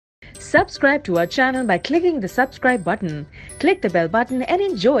Subscribe to our channel by clicking the subscribe button. Click the bell button and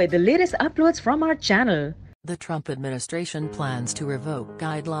enjoy the latest uploads from our channel. The Trump administration plans to revoke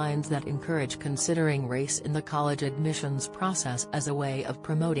guidelines that encourage considering race in the college admissions process as a way of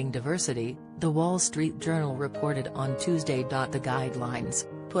promoting diversity, The Wall Street Journal reported on Tuesday. The guidelines,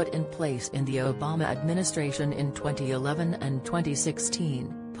 put in place in the Obama administration in 2011 and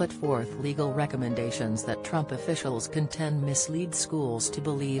 2016, put forth legal recommendations that Trump officials contend mislead schools to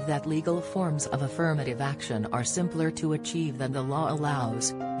believe that legal forms of affirmative action are simpler to achieve than the law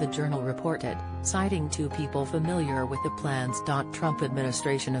allows, the Journal reported, citing two people familiar with the plans. Trump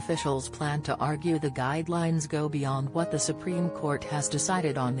administration officials plan to argue the guidelines go beyond what the Supreme Court has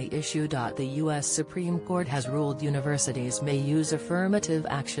decided on the issue. The U.S. Supreme Court has ruled universities may use affirmative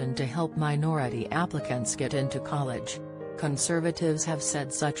action to help minority applicants get into college. Conservatives have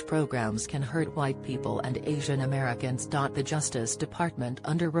said such programs can hurt white people and Asian Americans. The Justice Department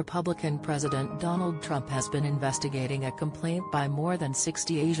under Republican President Donald Trump has been investigating a complaint by more than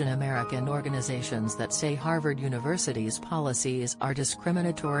 60 Asian American organizations that say Harvard University's policies are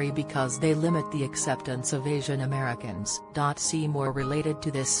discriminatory because they limit the acceptance of Asian Americans. See more related to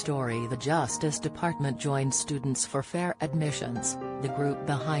this story. The Justice Department joined Students for Fair Admissions, the group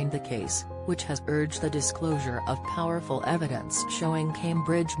behind the case, which has urged the disclosure of powerful evidence showing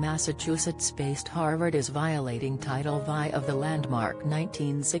Cambridge, Massachusetts-based Harvard is violating Title V of the landmark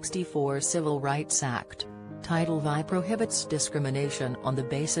 1964 Civil Rights Act. Title V prohibits discrimination on the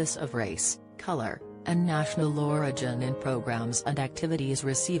basis of race, color, and national origin in programs and activities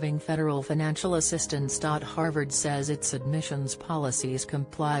receiving federal financial assistance. Harvard says its admissions policies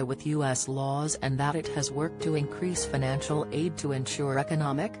comply with U.S. laws and that it has worked to increase financial aid to ensure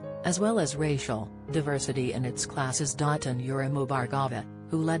economic, as well as racial, diversity in its classes. And Yura Mubargava,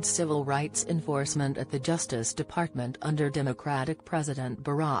 who led civil rights enforcement at the Justice Department under Democratic President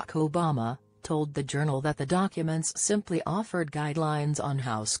Barack Obama, told the Journal that the documents simply offered guidelines on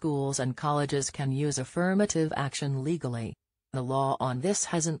how schools and colleges can use affirmative action legally. The law on this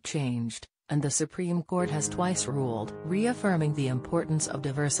hasn't changed, and the Supreme Court has twice ruled, reaffirming the importance of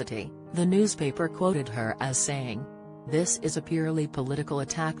diversity. The newspaper quoted her as saying, "This is a purely political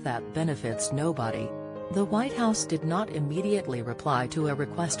attack that benefits nobody." The White House did not immediately reply to a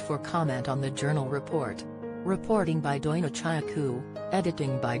request for comment on the Journal report. Reporting by Doina Chayaku,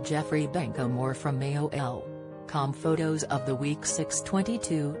 editing by Jeffrey Benko. From AOL.com. Photos of the week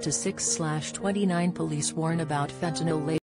 6/22 to 6/29. Police warn about fentanyl.